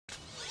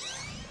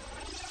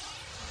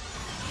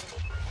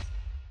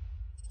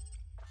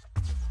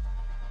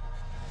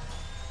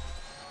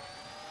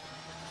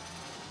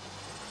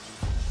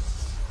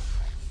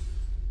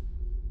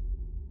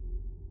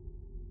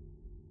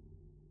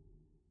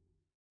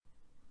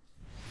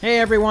Hey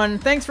everyone,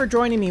 thanks for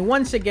joining me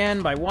once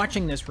again by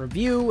watching this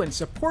review and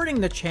supporting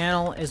the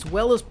channel as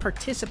well as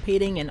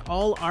participating in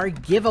all our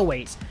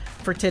giveaways.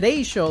 For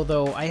today's show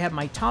though, I have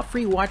my top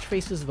 3 watch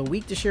faces of the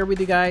week to share with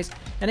you guys,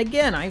 and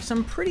again I have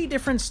some pretty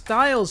different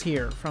styles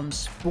here, from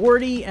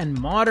sporty and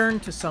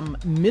modern to some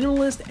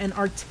minimalist and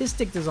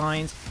artistic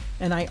designs,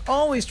 and I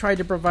always try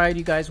to provide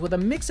you guys with a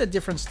mix of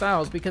different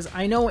styles because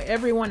I know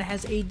everyone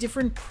has a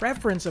different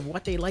preference of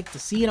what they like to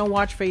see in a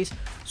watch face,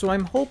 so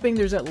I'm hoping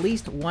there's at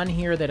least one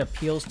here that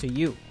appeals to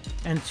you.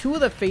 And 2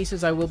 of the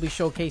faces I will be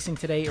showcasing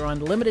today are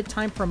on limited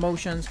time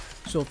promotions,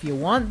 so if you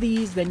want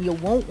these then you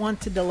won't want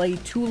to delay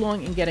too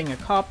long in getting a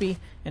copy.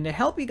 And to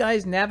help you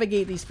guys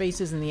navigate these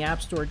faces in the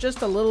App Store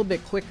just a little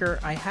bit quicker,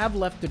 I have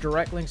left the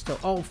direct links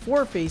to all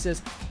 4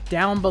 faces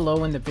down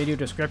below in the video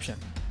description.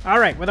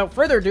 Alright, without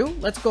further ado,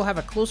 let's go have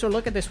a closer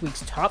look at this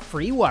week's top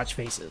 3 watch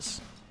faces.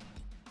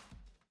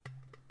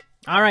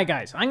 Alright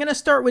guys, I'm going to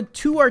start with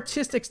 2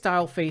 artistic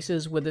style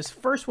faces, with this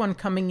first one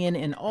coming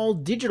in all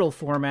digital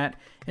format,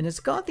 and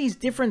it's got these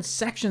different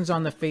sections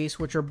on the face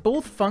which are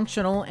both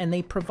functional and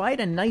they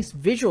provide a nice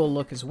visual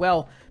look as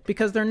well,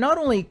 because they're not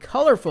only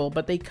colorful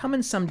but they come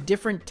in some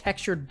different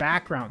textured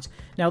backgrounds.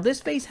 Now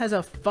this face has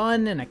a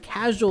fun and a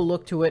casual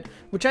look to it,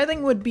 which I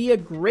think would be a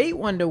great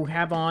one to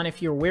have on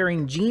if you're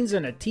wearing jeans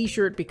and a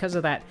t-shirt because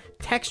of that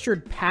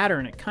textured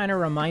pattern. It kind of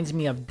reminds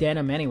me of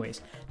denim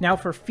anyways. Now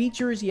for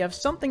features, you have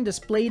something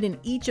displayed in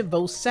each of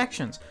those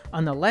sections.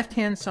 On the left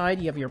hand side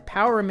you have your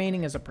power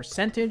remaining as a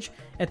percentage,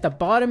 at the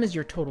bottom is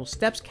your total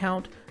steps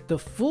count, the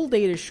full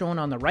date is shown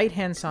on the right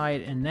hand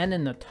side, and then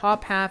in the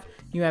top half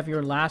you have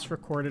your last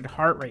recorded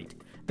heart rate.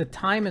 The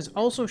time is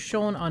also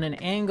shown on an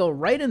angle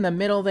right in the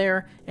middle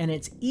there, and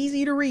it's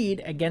easy to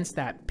read against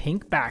that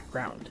pink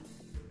background.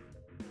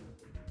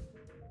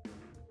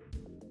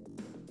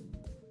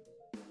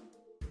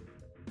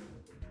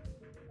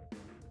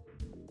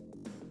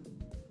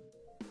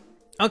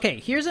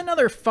 Okay, here's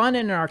another fun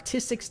and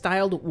artistic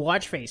styled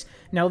watch face.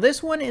 Now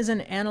this one is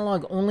an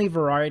analog only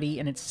variety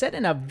and it's set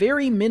in a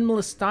very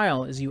minimalist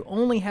style, as you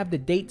only have the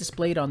date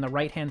displayed on the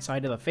right hand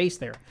side of the face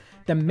there.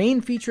 The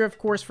main feature of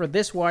course for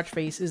this watch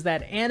face is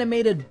that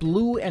animated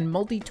blue and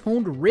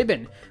multi-toned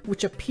ribbon,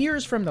 which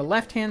appears from the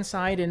left hand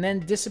side and then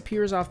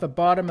disappears off the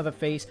bottom of the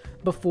face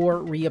before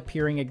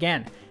reappearing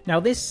again. Now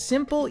this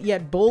simple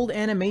yet bold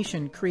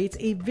animation creates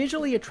a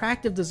visually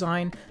attractive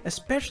design,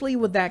 especially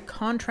with that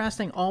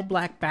contrasting all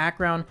black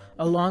background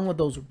along with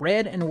those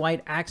red and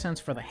white accents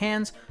for the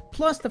hands,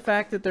 plus the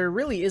fact that there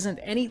really isn't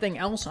anything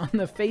else on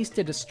the face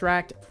to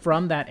distract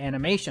from that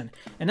animation.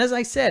 And as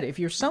I said, if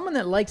you're someone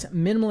that likes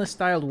minimalist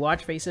styled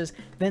watch faces,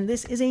 then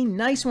this is a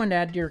nice one to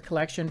add to your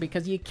collection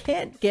because you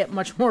can't get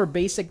much more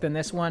basic than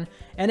this one,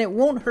 and it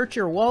won't hurt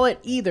your wallet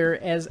either,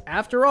 as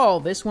after all,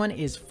 this one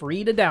is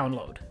free to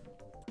download.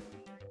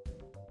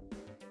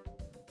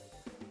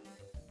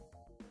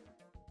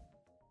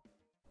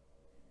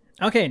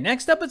 Okay,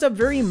 next up is a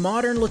very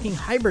modern looking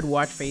hybrid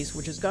watch face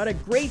which has got a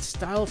great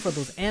style for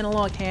those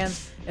analog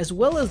hands, as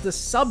well as the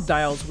sub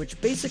dials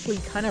which basically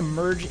kind of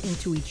merge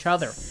into each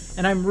other.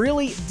 And I'm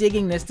really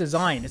digging this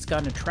design. It's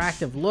got an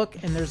attractive look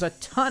and there's a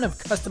ton of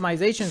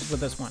customizations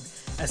with this one.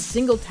 A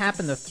single tap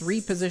in the 3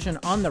 position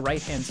on the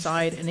right hand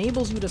side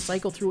enables you to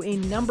cycle through a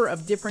number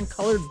of different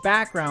colored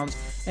backgrounds,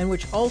 and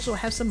which also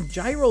has some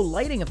gyro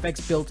lighting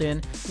effects built in,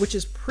 which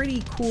is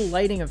pretty cool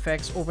lighting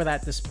effects over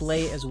that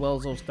display as well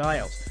as those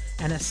dials.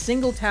 And a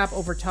single tap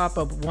over top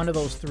of one of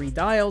those 3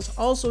 dials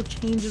also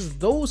changes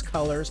those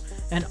colors,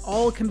 and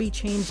all can be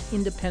changed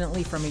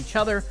independently from each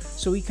other,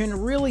 so you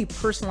can really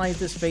personalize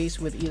this face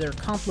with either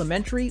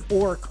complementary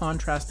or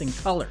contrasting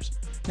colors.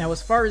 Now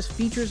as far as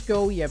features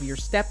go, you have your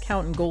step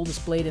count in gold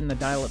displayed in the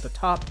dial at the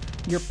top,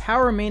 your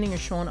power remaining is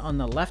shown on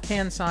the left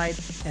hand side,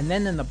 and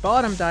then in the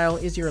bottom dial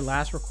is your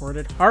last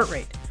recorded heart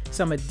rate.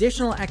 Some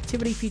additional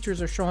activity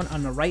features are shown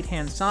on the right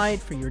hand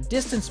side for your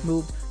distance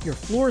moved, your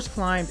floors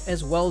climbed,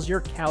 as well as your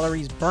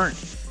calories burnt.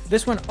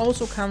 This one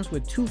also comes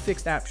with 2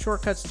 fixed app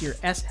shortcuts to your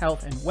S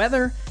Health and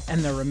Weather,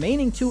 and the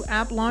remaining 2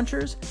 app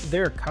launchers,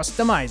 they're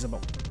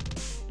customizable.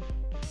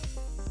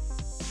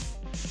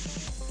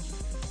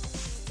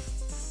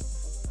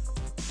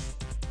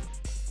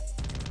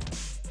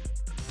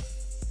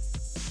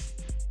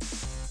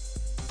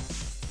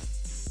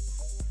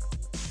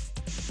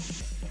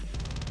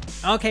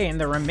 Okay, and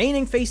the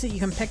remaining face that you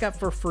can pick up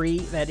for free,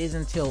 that is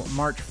until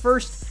March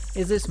 1st,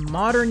 is this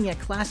modern yet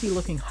classy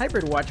looking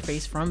hybrid watch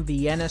face from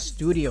VIENNA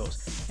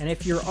Studios. And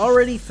if you're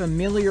already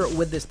familiar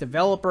with this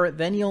developer,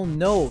 then you'll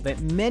know that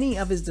many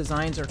of his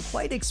designs are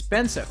quite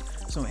expensive,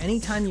 so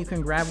anytime you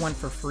can grab one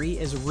for free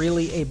is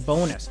really a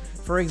bonus.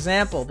 For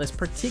example, this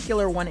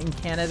particular one in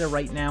Canada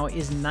right now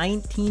is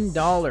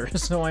 $19,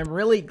 so I'm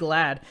really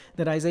glad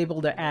that I was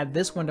able to add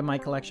this one to my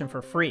collection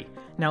for free.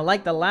 Now,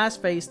 like the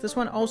last face, this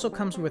one also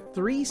comes with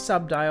 3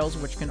 sub-dials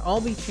which can all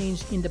be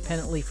changed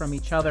independently from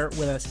each other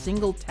with a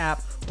single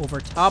tap over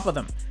top of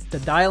them. The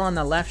dial on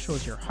the left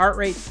shows your heart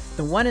rate,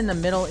 the one in the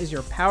middle is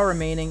your power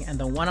remaining, and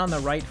the one on the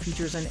right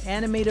features an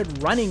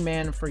animated running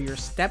man for your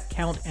step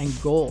count and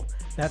goal.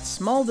 That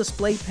small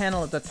display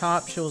panel at the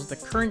top shows the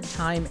current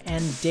time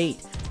and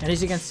date. And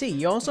as you can see,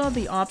 you also have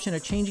the option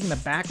of changing the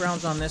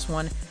backgrounds on this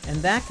one, and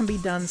that can be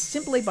done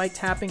simply by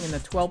tapping in the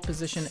 12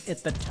 position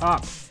at the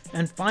top.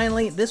 And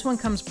finally, this one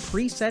comes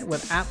preset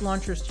with app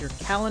launchers to your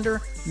calendar,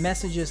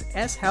 messages,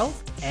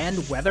 S-Health,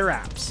 and weather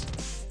apps.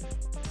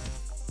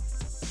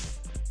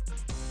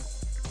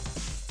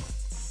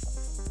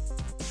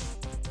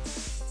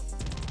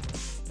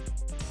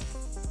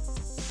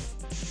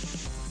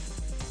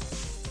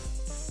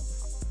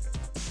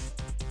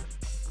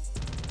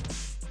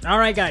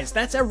 Alright guys,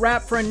 that's a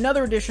wrap for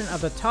another edition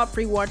of the top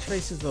free watch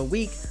faces of the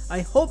week.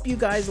 I hope you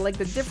guys like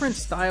the different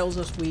styles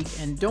this week,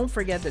 and don't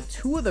forget that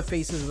 2 of the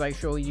faces I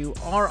show you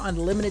are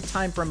unlimited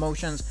time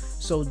promotions,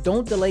 so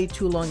don't delay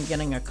too long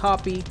getting a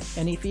copy.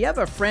 And if you have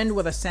a friend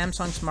with a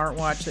Samsung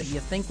smartwatch that you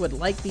think would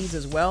like these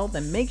as well,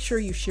 then make sure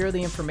you share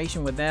the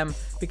information with them,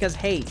 because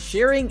hey,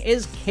 sharing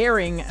is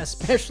caring,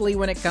 especially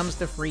when it comes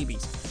to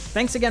freebies.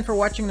 Thanks again for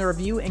watching the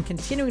review and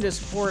continuing to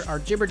support our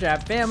Jibber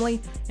Jab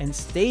family, and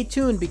stay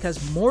tuned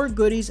because more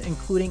goodies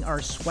including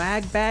our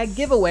swag bag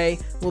giveaway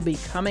will be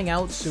coming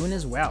out soon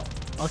as well.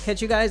 I'll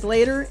catch you guys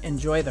later.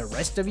 Enjoy the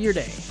rest of your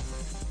day.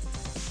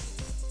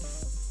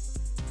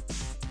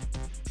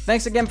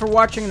 Thanks again for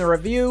watching the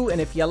review, and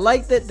if you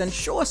liked it, then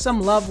show us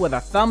some love with a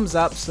thumbs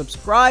up,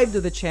 subscribe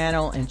to the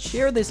channel, and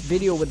share this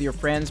video with your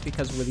friends,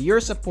 because with your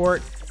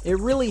support, it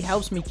really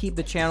helps me keep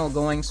the channel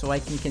going so I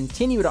can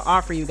continue to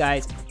offer you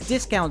guys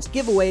discounts,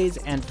 giveaways,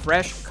 and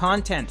fresh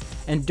content.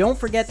 And don't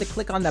forget to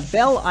click on the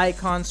bell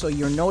icon so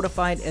you're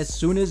notified as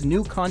soon as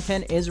new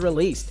content is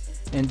released.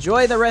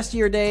 Enjoy the rest of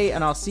your day,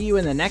 and I'll see you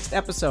in the next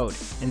episode.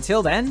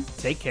 Until then,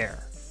 take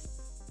care.